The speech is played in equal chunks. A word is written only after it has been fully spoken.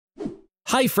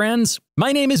Hi friends,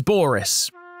 my name is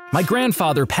Boris. My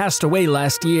grandfather passed away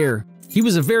last year. He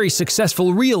was a very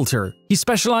successful realtor. He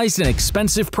specialized in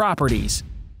expensive properties.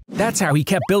 That's how he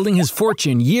kept building his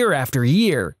fortune year after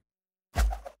year.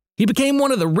 He became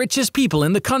one of the richest people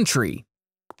in the country.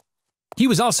 He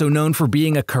was also known for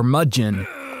being a curmudgeon,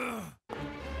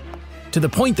 to the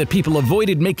point that people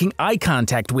avoided making eye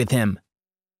contact with him.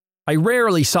 I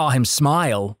rarely saw him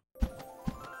smile.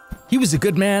 He was a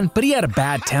good man, but he had a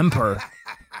bad temper.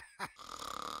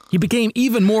 He became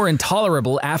even more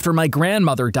intolerable after my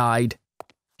grandmother died.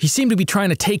 He seemed to be trying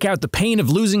to take out the pain of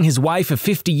losing his wife of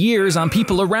 50 years on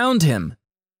people around him.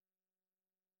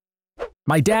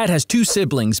 My dad has 2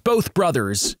 siblings, both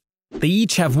brothers. They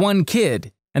each have 1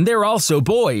 kid, and they're also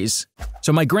boys.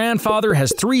 So my grandfather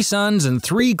has 3 sons and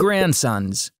 3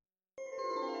 grandsons.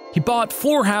 He bought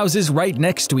 4 houses right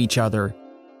next to each other.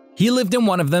 He lived in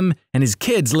one of them, and his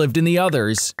kids lived in the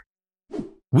others.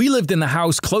 We lived in the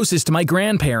house closest to my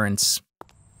grandparents.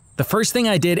 The first thing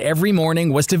I did every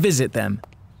morning was to visit them.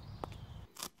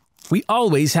 We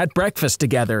always had breakfast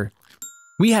together.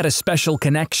 We had a special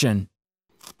connection.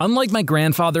 Unlike my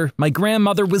grandfather, my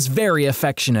grandmother was very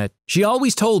affectionate. She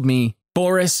always told me,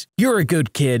 "Boris, you're a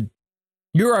good kid.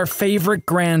 You're our favorite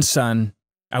grandson.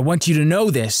 I want you to know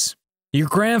this. Your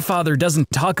grandfather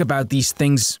doesn't talk about these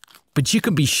things, but you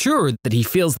can be sure that he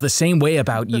feels the same way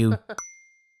about you."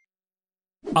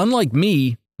 Unlike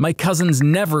me, my cousins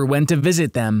never went to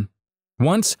visit them.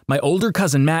 Once, my older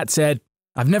cousin Matt said,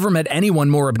 "I've never met anyone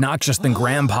more obnoxious than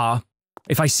Grandpa.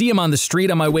 If I see him on the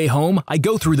street on my way home, I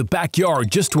go through the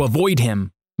backyard just to avoid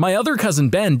him." My other cousin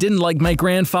Ben didn't like my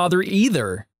grandfather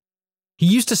either. He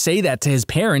used to say that to his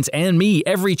parents and me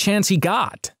every chance he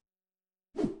got.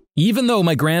 Even though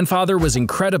my grandfather was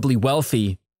incredibly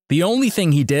wealthy, the only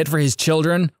thing he did for his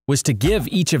children was to give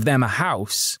each of them a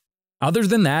house. Other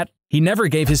than that, he never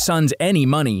gave his sons any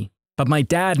money, but my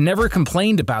dad never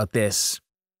complained about this.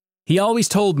 He always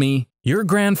told me, "Your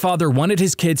grandfather wanted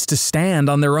his kids to stand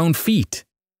on their own feet."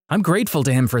 I'm grateful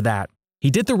to him for that. He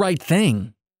did the right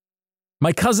thing.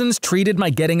 My cousins treated my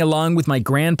getting along with my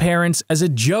grandparents as a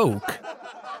joke.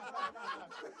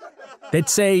 They'd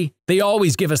say, "They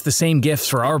always give us the same gifts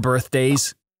for our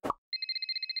birthdays."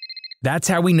 That's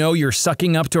how we know your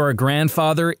sucking up to our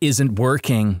grandfather isn't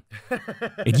working.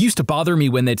 It used to bother me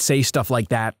when they'd say stuff like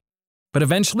that, but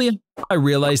eventually I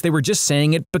realized they were just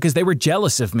saying it because they were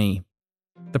jealous of me.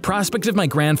 The prospect of my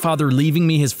grandfather leaving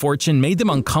me his fortune made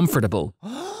them uncomfortable.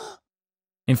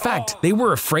 In fact, they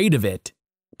were afraid of it.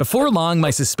 Before long, my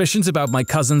suspicions about my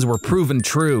cousins were proven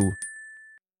true.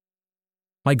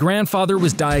 My grandfather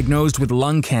was diagnosed with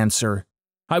lung cancer.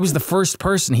 I was the first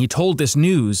person he told this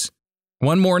news.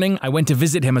 One morning, I went to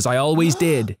visit him as I always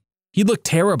did. He looked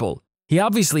terrible. He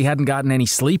obviously hadn't gotten any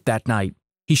sleep that night.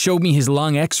 He showed me his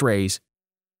lung x-rays.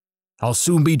 "I'll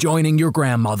soon be joining your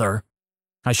grandmother.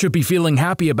 I should be feeling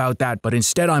happy about that, but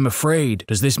instead I'm afraid.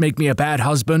 Does this make me a bad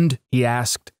husband?" he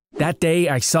asked. That day,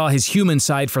 I saw his human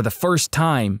side for the first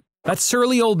time. That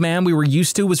surly old man we were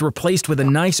used to was replaced with a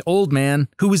nice old man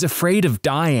who was afraid of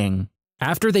dying.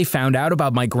 After they found out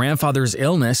about my grandfather's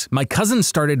illness, my cousins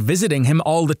started visiting him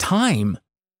all the time.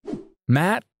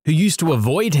 Matt, who used to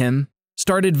avoid him,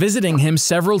 started visiting him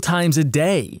several times a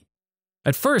day.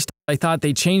 At first, I thought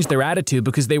they changed their attitude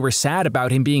because they were sad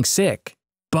about him being sick.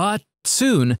 But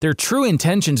soon, their true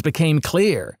intentions became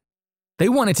clear. They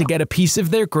wanted to get a piece of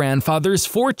their grandfather's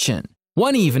fortune.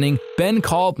 One evening, Ben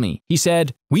called me. He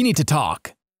said, "We need to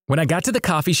talk." When I got to the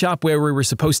coffee shop where we were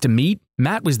supposed to meet,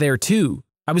 Matt was there too.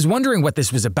 I was wondering what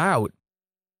this was about.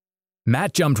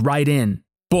 Matt jumped right in.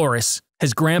 "Boris,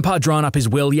 has Grandpa drawn up his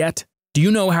will yet? Do you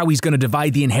know how he's going to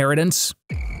divide the inheritance?"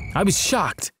 I was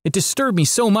shocked. It disturbed me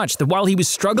so much that while he was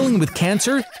struggling with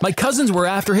cancer, my cousins were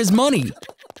after his money.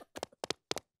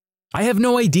 "I have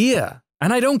no idea,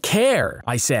 and I don't care,"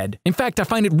 I said. "In fact, I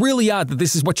find it really odd that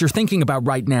this is what you're thinking about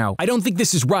right now. I don't think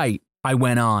this is right," I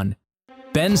went on.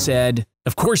 Ben said,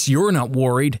 "Of course you're not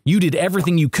worried. You did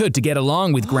everything you could to get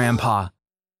along with Grandpa.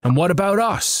 And what about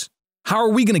us? How are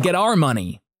we going to get our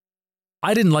money?"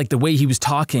 I didn't like the way he was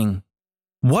talking.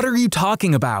 "What are you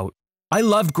talking about? I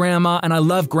loved Grandma and I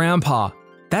love Grandpa.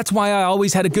 That's why I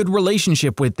always had a good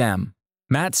relationship with them."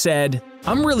 Matt said,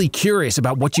 "I'm really curious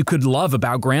about what you could love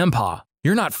about Grandpa.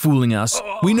 You're not fooling us.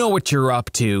 We know what you're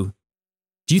up to.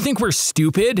 Do you think we're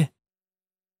stupid?"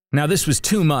 Now this was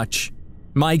too much.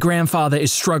 My grandfather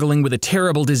is struggling with a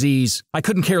terrible disease. I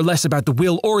couldn't care less about the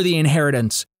will or the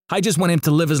inheritance. I just want him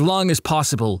to live as long as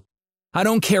possible. I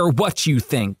don't care what you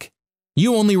think.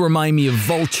 You only remind me of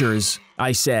vultures,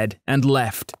 I said, and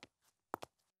left.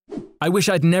 I wish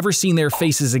I'd never seen their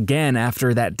faces again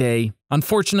after that day.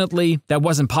 Unfortunately, that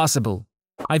wasn't possible.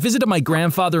 I visited my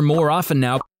grandfather more often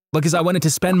now because I wanted to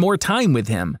spend more time with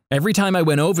him. Every time I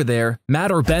went over there,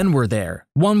 Matt or Ben were there.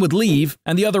 One would leave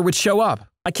and the other would show up.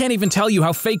 I can't even tell you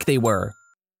how fake they were.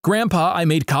 Grandpa, I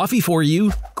made coffee for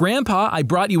you. Grandpa, I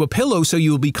brought you a pillow so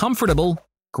you will be comfortable.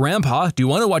 Grandpa, do you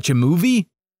want to watch a movie?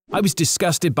 I was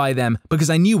disgusted by them because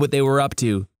I knew what they were up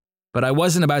to. But I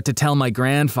wasn't about to tell my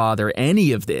grandfather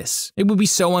any of this. It would be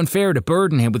so unfair to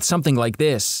burden him with something like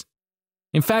this.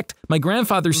 In fact, my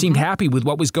grandfather seemed happy with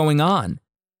what was going on.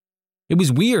 It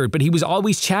was weird, but he was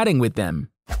always chatting with them.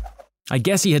 I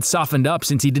guess he had softened up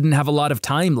since he didn't have a lot of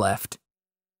time left.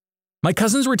 My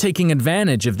cousins were taking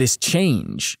advantage of this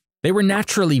change. They were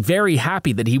naturally very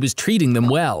happy that he was treating them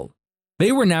well.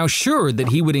 They were now sure that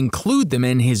he would include them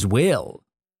in his will.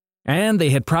 And they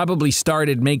had probably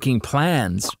started making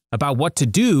plans about what to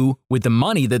do with the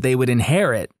money that they would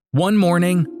inherit. One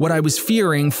morning, what I was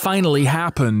fearing finally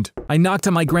happened. I knocked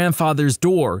on my grandfather's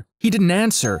door. He didn't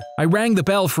answer. I rang the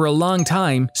bell for a long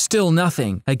time, still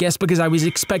nothing. I guess because I was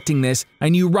expecting this, I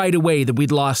knew right away that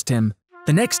we'd lost him.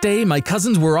 The next day, my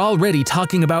cousins were already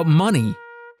talking about money.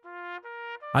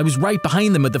 I was right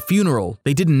behind them at the funeral.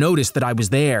 They didn't notice that I was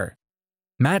there.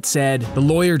 Matt said, the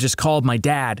lawyer just called my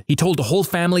dad. He told the whole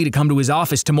family to come to his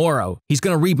office tomorrow. He's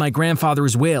gonna read my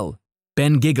grandfather's will.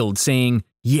 Ben giggled, saying,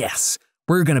 yes,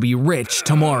 we're gonna be rich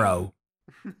tomorrow.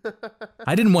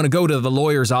 I didn't want to go to the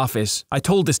lawyer's office. I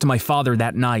told this to my father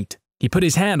that night. He put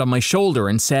his hand on my shoulder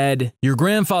and said, your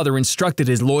grandfather instructed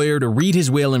his lawyer to read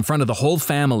his will in front of the whole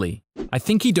family. I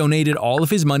think he donated all of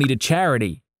his money to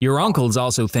charity. Your uncles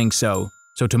also think so.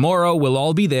 So tomorrow we'll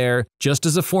all be there, just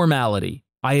as a formality.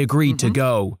 I agreed to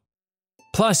go.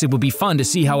 Plus, it would be fun to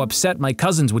see how upset my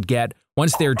cousins would get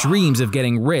once their dreams of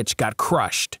getting rich got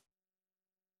crushed.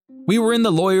 We were in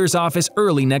the lawyer's office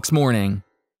early next morning.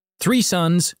 3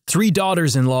 sons, 3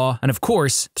 daughters-in-law, and of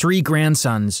course, 3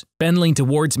 grandsons. Ben leaned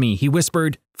towards me. He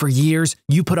whispered, for years,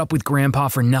 you put up with Grandpa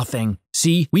for nothing.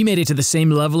 See, we made it to the same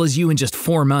level as you in just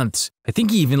 4 months. I think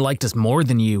he even liked us more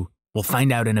than you. We'll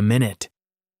find out in a minute.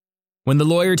 When the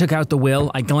lawyer took out the will,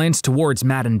 I glanced towards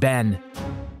Matt and Ben.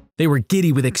 They were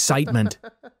giddy with excitement.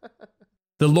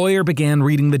 The lawyer began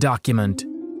reading the document.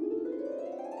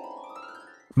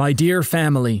 My dear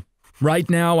family, right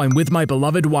now I'm with my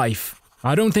beloved wife.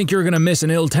 I don't think you're gonna miss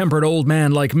an ill-tempered old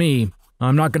man like me.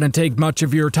 I'm not gonna take much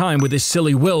of your time with this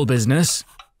silly will business.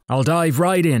 I'll dive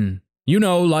right in. You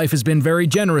know, life has been very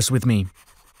generous with me,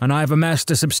 and I've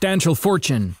amassed a substantial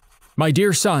fortune. My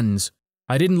dear sons,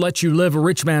 I didn't let you live a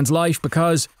rich man's life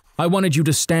because I wanted you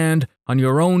to stand on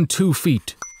your own 2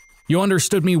 feet. You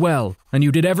understood me well, and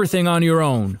you did everything on your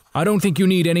own. I don't think you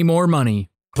need any more money.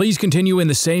 Please continue in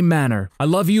the same manner. I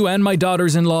love you and my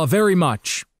daughters-in-law very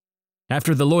much.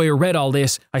 After the lawyer read all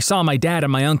this, I saw my dad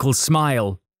and my uncles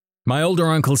smile. My older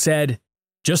uncle said,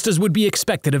 just as would be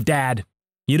expected of Dad.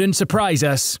 You didn't surprise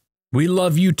us. We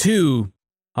love you too.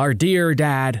 Our dear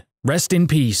Dad, rest in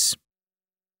peace.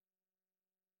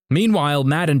 Meanwhile,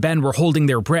 Matt and Ben were holding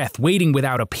their breath, waiting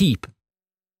without a peep.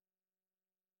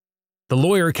 The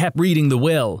lawyer kept reading the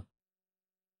will.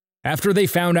 After they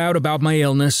found out about my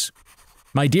illness,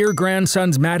 my dear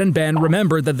grandsons Matt and Ben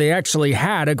remembered that they actually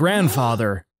had a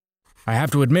grandfather. I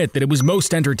have to admit that it was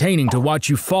most entertaining to watch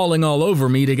you falling all over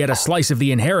me to get a slice of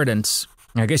the inheritance.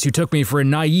 I guess you took me for a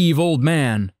naive old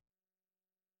man.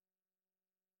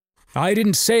 I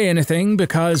didn't say anything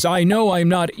because I know I'm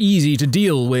not easy to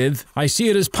deal with. I see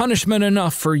it as punishment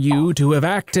enough for you to have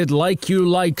acted like you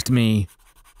liked me.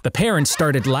 The parents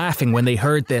started laughing when they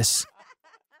heard this.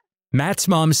 Matt's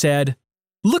mom said,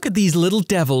 look at these little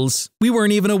devils. We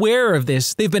weren't even aware of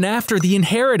this. They've been after the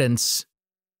inheritance.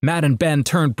 Matt and Ben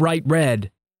turned bright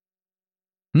red.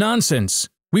 Nonsense.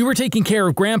 We were taking care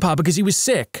of Grandpa because he was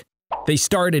sick. They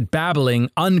started babbling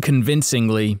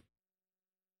unconvincingly.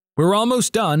 We're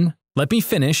almost done. Let me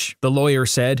finish, the lawyer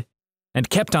said, and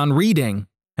kept on reading.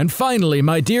 And finally,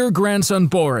 my dear grandson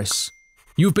Boris,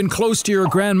 you've been close to your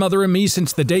grandmother and me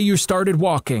since the day you started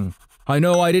walking. I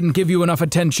know I didn't give you enough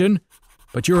attention,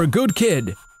 but you're a good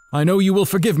kid. I know you will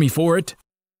forgive me for it.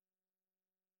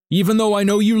 Even though I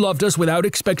know you loved us without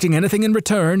expecting anything in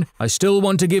return, I still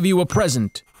want to give you a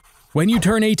present. When you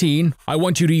turn 18, I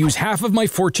want you to use half of my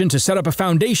fortune to set up a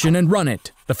foundation and run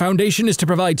it. The foundation is to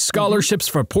provide scholarships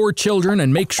for poor children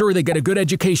and make sure they get a good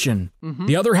education.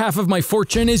 The other half of my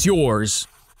fortune is yours.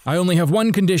 I only have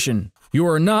one condition. You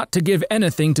are not to give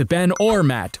anything to Ben or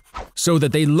Matt, so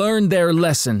that they learn their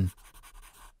lesson.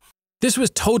 This was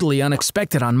totally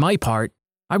unexpected on my part.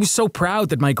 I was so proud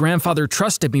that my grandfather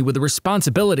trusted me with the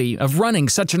responsibility of running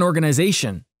such an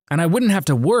organization, and I wouldn't have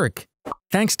to work,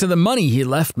 thanks to the money he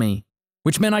left me,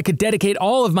 which meant I could dedicate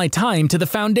all of my time to the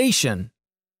foundation.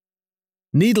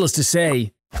 Needless to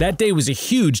say, that day was a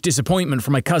huge disappointment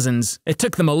for my cousins. It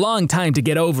took them a long time to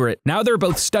get over it. Now they're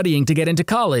both studying to get into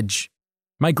college.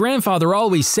 My grandfather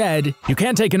always said, "You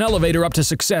can't take an elevator up to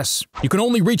success. You can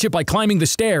only reach it by climbing the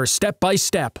stairs step by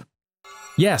step."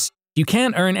 Yes, you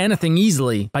can't earn anything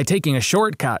easily by taking a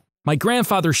shortcut. My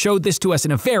grandfather showed this to us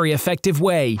in a very effective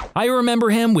way. I remember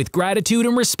him with gratitude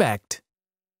and respect.